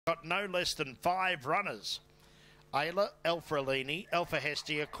got no less than 5 runners. Ayla, Alfrelini, Alpha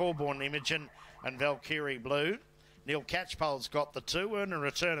Hestia, Corborn Imogen and Valkyrie Blue. Neil Catchpole's got the 2, Earn and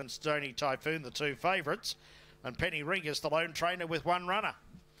Return and Stony Typhoon, the 2 favourites. And Penny Ring is the lone trainer with 1 runner.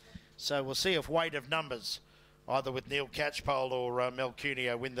 So we'll see if weight of numbers, either with Neil Catchpole or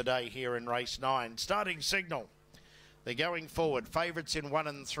Melcunio, win the day here in race 9. Starting signal. They're going forward. Favourites in 1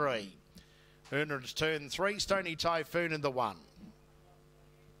 and 3. Earn and Return 3, Stony Typhoon in the 1.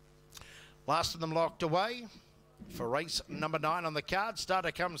 Last of them locked away for race number 9 on the card.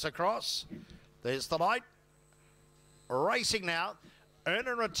 Starter comes across. There's the light. Racing now. Earn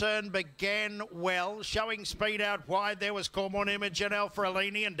and Return began well, showing speed out wide. There was Cormorn Image and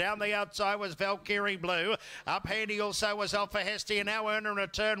Alfrelini, and down the outside was Valkyrie Blue. Up handy also was Alpha Hestia. Now Earn and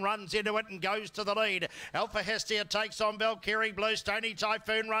Return runs into it and goes to the lead. Alpha Hestia takes on Valkyrie Blue. Stony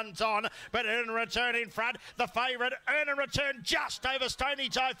Typhoon runs on, but Earn and Return in front. The favourite, Earn and Return, just over Stony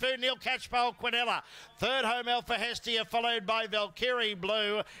Typhoon. Neil Catchpole, Quinella. Third home, Alpha Hestia, followed by Valkyrie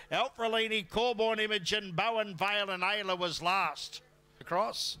Blue. Alfrelini, Corborn Image, and Bowen Vale and Ayla was last.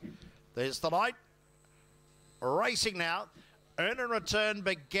 Across. There's the light. Racing now. Earn and Return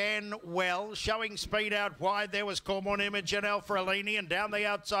began well, showing speed out wide. There was Cormorn Image and Alfrelini, and down the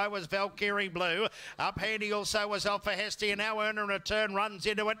outside was Valkyrie Blue. Up handy also was Alpha Hestia. Now Earn and Return runs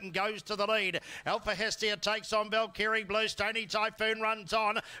into it and goes to the lead. Alpha Hestia takes on Valkyrie Blue. Stony Typhoon runs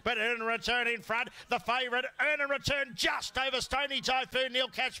on, but Earn and Return in front. The favourite, Earn and Return, just over Stony Typhoon. Neil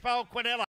Catchpole, Quinella.